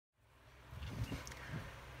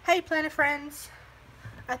Hey planner friends,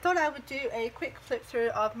 I thought I would do a quick flip through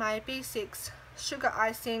of my B6 sugar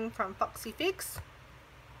icing from Foxy.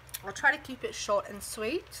 I'll try to keep it short and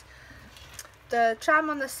sweet. The charm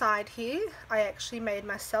on the side here I actually made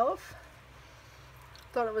myself.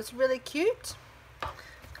 Thought it was really cute.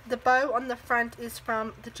 The bow on the front is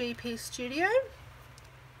from the GP Studio,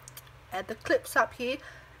 and the clips up here,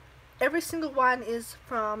 every single one is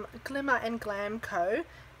from Glimmer and Glam Co,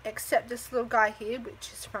 except this little guy here, which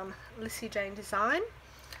is from Lissy Jane Design.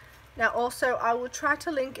 Now also I will try to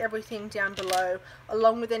link everything down below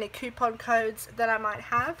along with any coupon codes that I might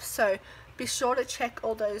have, so be sure to check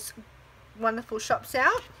all those wonderful shops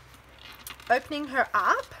out. Opening her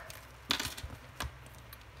up,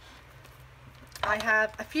 I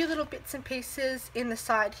have a few little bits and pieces in the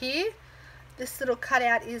side here. This little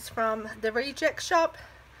cutout is from the Reject shop.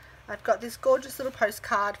 I've got this gorgeous little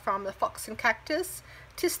postcard from the Fox and Cactus.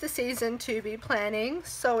 'Tis the season to be planning,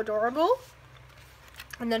 so adorable.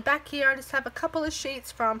 And then back here I just have a couple of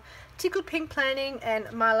sheets from Tickled Pink Planning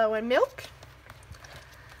and Milo and Milk.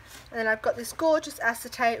 And then I've got this gorgeous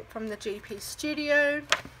acetate from the GP Studio.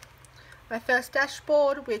 My first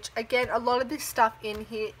dashboard, which again a lot of this stuff in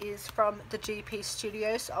here is from the GP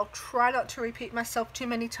Studio, so I'll try not to repeat myself too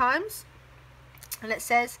many times. And it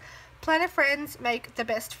says, planner friends make the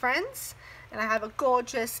best friends. And I have a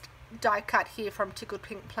gorgeous die cut here from Tickled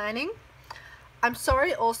Pink Planning. I'm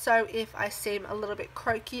sorry also if I seem a little bit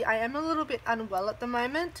croaky. I am a little bit unwell at the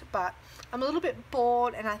moment, but I'm a little bit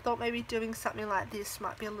bored and I thought maybe doing something like this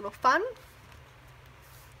might be a little fun.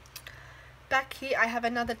 Back here I have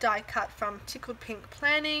another die cut from Tickled Pink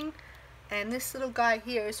Planning, and this little guy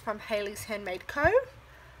here is from Haley's Handmade Co.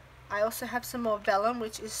 I also have some more vellum,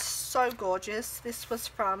 which is so gorgeous. This was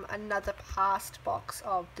from another past box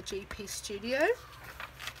of the GP Studio.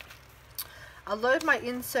 A lot of my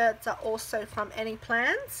inserts are also from Any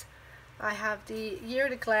Plans. I have the Year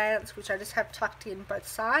at a Glance, which I just have tucked in both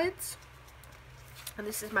sides. And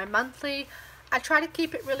this is my monthly. I try to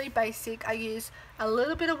keep it really basic. I use a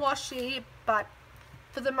little bit of washi, but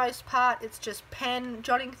for the most part it's just pen,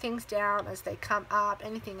 jotting things down as they come up,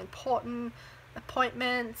 anything important,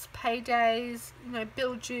 appointments, paydays, you know,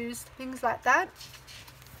 bill dues, things like that.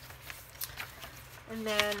 And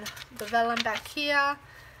then the vellum back here.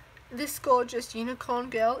 This gorgeous unicorn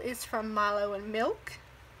girl is from Milo and Milk,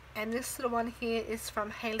 and this little one here is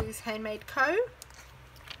from Haley's Handmade Co.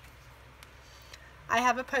 I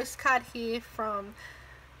have a postcard here from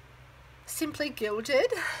Simply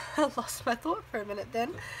Gilded. I lost my thought for a minute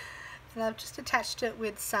then. And I've just attached it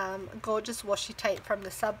with some gorgeous washi tape from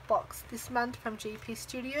the sub box this month from GP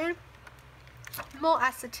Studio. More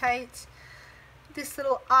acetate. This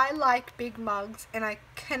little I Like Big Mugs and I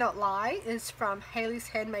Cannot Lie is from Haley's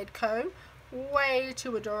Handmade Co. Way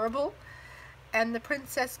too adorable. And the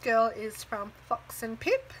Princess Girl is from Fox and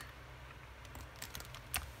Pip.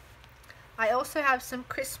 I also have some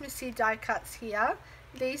Christmassy die cuts here.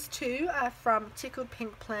 These two are from Tickled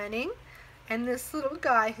Pink Planning. And this little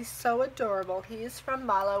guy, he's so adorable. He is from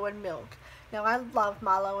Milo and Milk. Now I love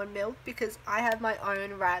Milo and Milk because I have my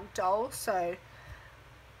own rag doll, so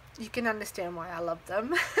you can understand why I love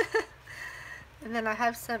them. And then I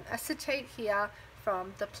have some acetate here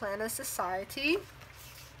from the Planner Society.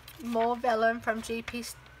 More vellum from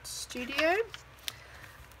GP Studio.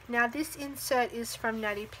 Now this insert is from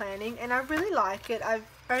Natty Planning and I really like it. I've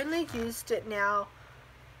only used it now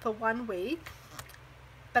for 1 week,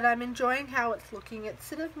 but I'm enjoying how it's looking. It's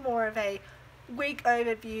sort of more of a week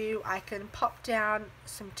overview. I can pop down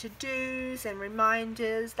some to-dos and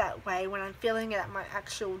reminders. That way when I'm filling out my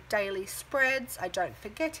actual daily spreads, I don't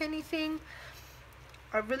forget anything.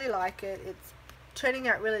 I really like it. It's turning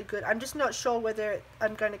out really good. I'm just not sure whether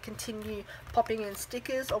I'm going to continue popping in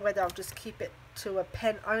stickers or whether I'll just keep it to a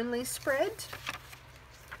pen only spread.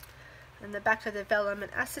 And the back of the vellum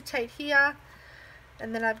and acetate here.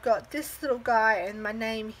 And then I've got this little guy and my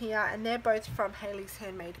name here, and they're both from Haley's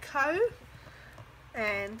Handmade Co.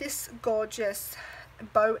 And this gorgeous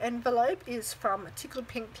bow envelope is from Tickled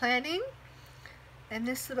Pink Planning, and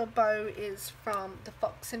this little bow is from the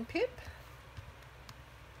Fox and Pip.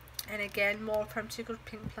 And again, more from Tickled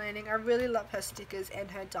Pink Planning. I really love her stickers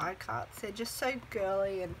and her die cuts. They're just so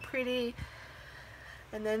girly and pretty.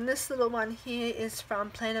 And then this little one here is from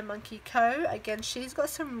Planner Monkey Co. Again, she's got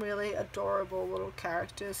some really adorable little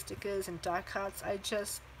character stickers and die cuts. They're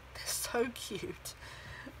so cute.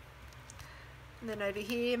 And then over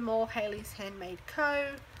here, more Haley's Handmade Co.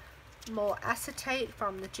 More acetate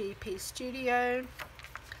from the GP Studio.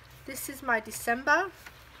 This is my December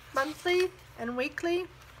monthly and weekly.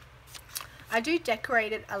 I do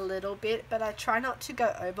decorate it a little bit, but I try not to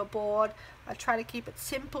go overboard. I try to keep it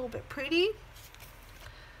simple but pretty.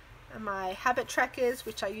 And my habit trackers,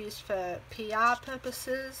 which I use for PR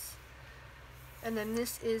purposes. And then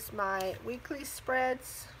this is my weekly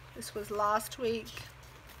spreads. This was last week,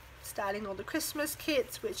 starting all the Christmas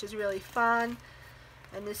kits, which is really fun.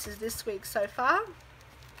 And this is this week so far.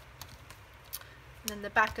 And then the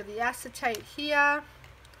back of the acetate here.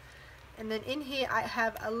 And then in here I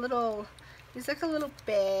have a little, it's like a little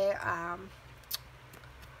bear,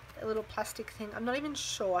 a little plastic thing. I'm not even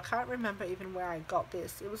sure. I can't remember even where I got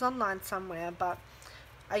this. It was online somewhere, but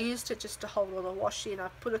I used it just to hold all the washi, and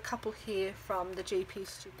I've put a couple here from the GP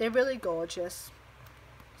studio. They're really gorgeous.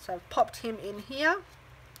 So I've popped him in here.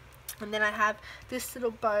 And then I have this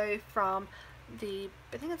little bow from the,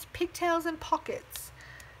 I think it's Pigtails and Pockets.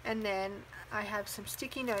 And then I have some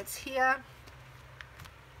sticky notes here.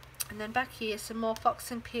 And then back here, some more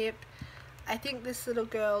Fox and Pip. I think this little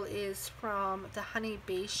girl is from the Honey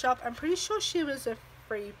Bee shop. I'm pretty sure she was a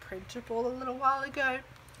free printable a little while ago.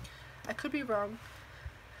 I could be wrong.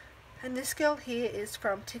 And this girl here is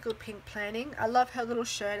from Tickled Pink Planning. I love her little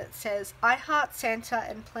shirt. It says, I heart Santa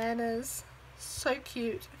and planners. So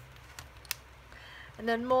cute. And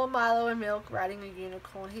then more Milo and Milk riding a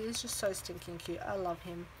unicorn. He is just so stinking cute. I love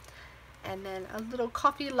him. And then a little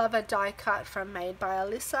coffee lover die cut from Made by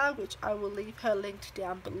Alyssa, which I will leave her linked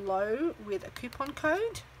down below with a coupon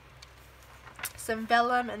code. Some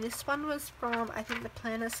vellum, and this one was from, I think, the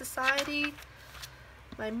Planner Society.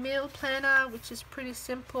 My meal planner, which is pretty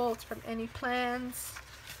simple. It's from Any Plans.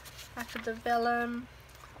 After the vellum,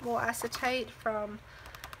 more acetate from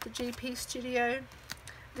the GP studio.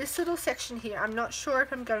 This little section here, I'm not sure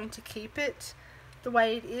if I'm going to keep it the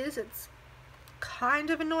way it is. It's kind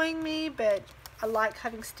of annoying me, but I like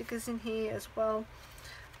having stickers in here as well.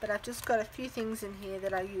 But I've just got a few things in here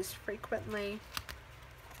that I use frequently.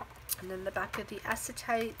 And then the back of the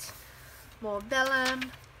acetate, more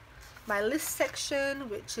vellum. My list section,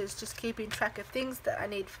 which is just keeping track of things that I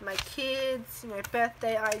need for my kids, you know,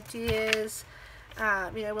 birthday ideas,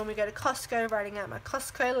 you know, when we go to Costco, writing out my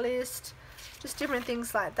Costco list, just different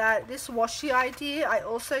things like that. This washi idea I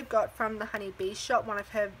also got from the Honey Bee shop, one of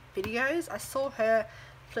her videos. I saw her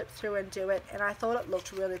flip through and do it, and I thought it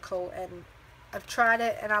looked really cool, and I've tried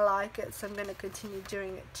it and I like it, so I'm going to continue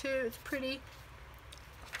doing it too. It's pretty.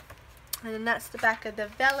 And then that's the back of the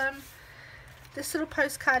vellum. This little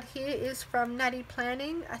postcard here is from Natty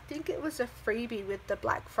Planning. I think it was a freebie with the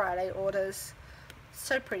Black Friday orders.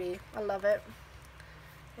 So pretty. I love it.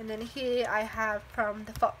 And then here I have from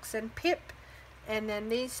the Fox and Pip. And then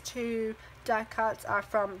these two die cuts are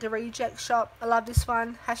from the Reject shop. I love this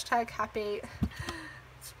one. Hashtag happy.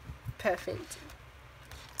 It's perfect.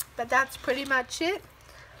 But that's pretty much it.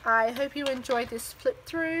 I hope you enjoyed this flip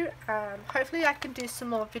through. Hopefully I can do some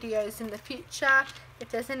more videos in the future. If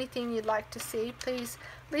there's anything you'd like to see, please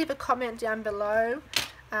leave a comment down below.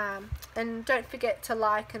 And don't forget to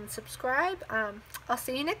like and subscribe. I'll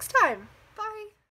see you next time.